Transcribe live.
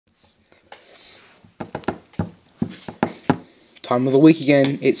time of the week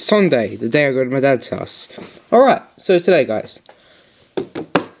again. It's Sunday, the day I go to my dad's house. Alright, so today guys,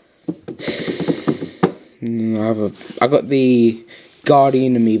 I got the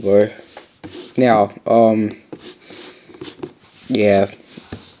Guardian amiibo. Now, yeah,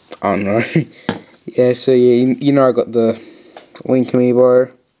 I don't know. Yeah, so yeah, you know I got the Link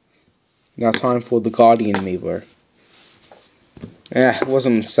amiibo. Now time for the Guardian amiibo. Yeah, it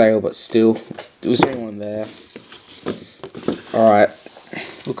wasn't on sale, but still, there was only one there. Alright,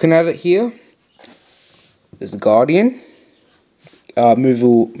 looking at it here, there's the Guardian.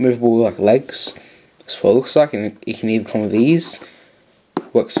 Movable like legs. That's what it looks like, and it can either come with these.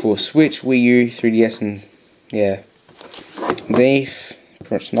 Works for Switch, Wii U, 3DS, and yeah. Underneath,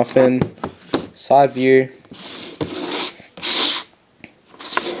 pretty much nothing. Side view.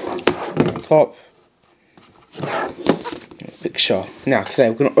 On top. Picture. Now today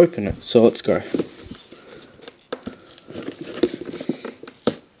we're gonna open it, so let's go.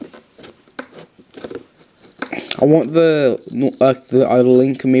 I want the other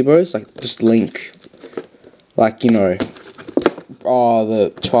Link amiibos, like just Link, like, you know,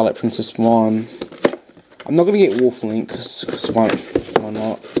 the Twilight Princess one. I'm not gonna get Wolf Link because why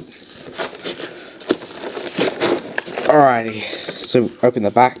not? Alrighty, so open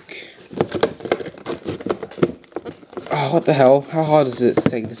the back. Oh, what the hell? How hard is it to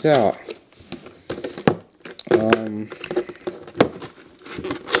take this out?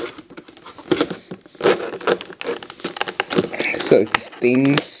 It's got like these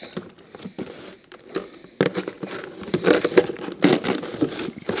things.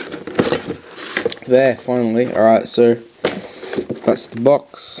 There, finally. Alright, so that's the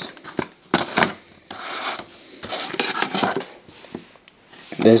box.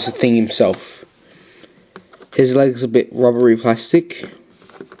 There's the thing himself. His leg's a bit rubbery plastic.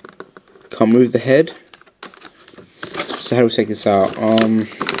 Can't move the head. So how do we take this out?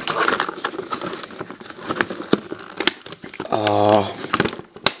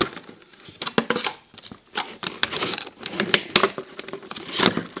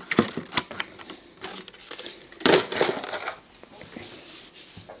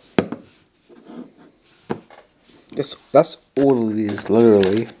 That's all it is,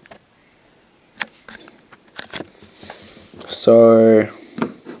 literally. So,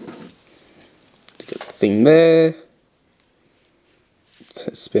 get the thing there.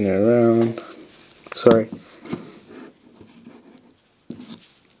 So spin it around. Sorry.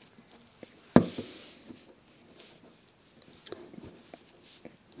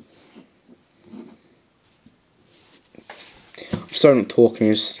 I'm sorry I'm not talking,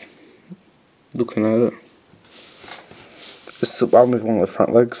 just looking at it. I'll move one of the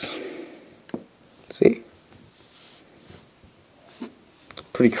front legs. See?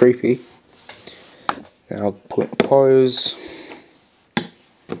 Pretty creepy. Now I'll put it in pose.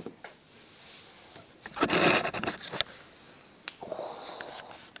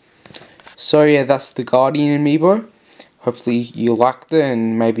 So yeah, that's the Guardian amiibo. Hopefully you liked it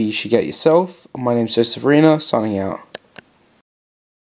and maybe you should get it yourself. My name's Joseph Arena, signing out.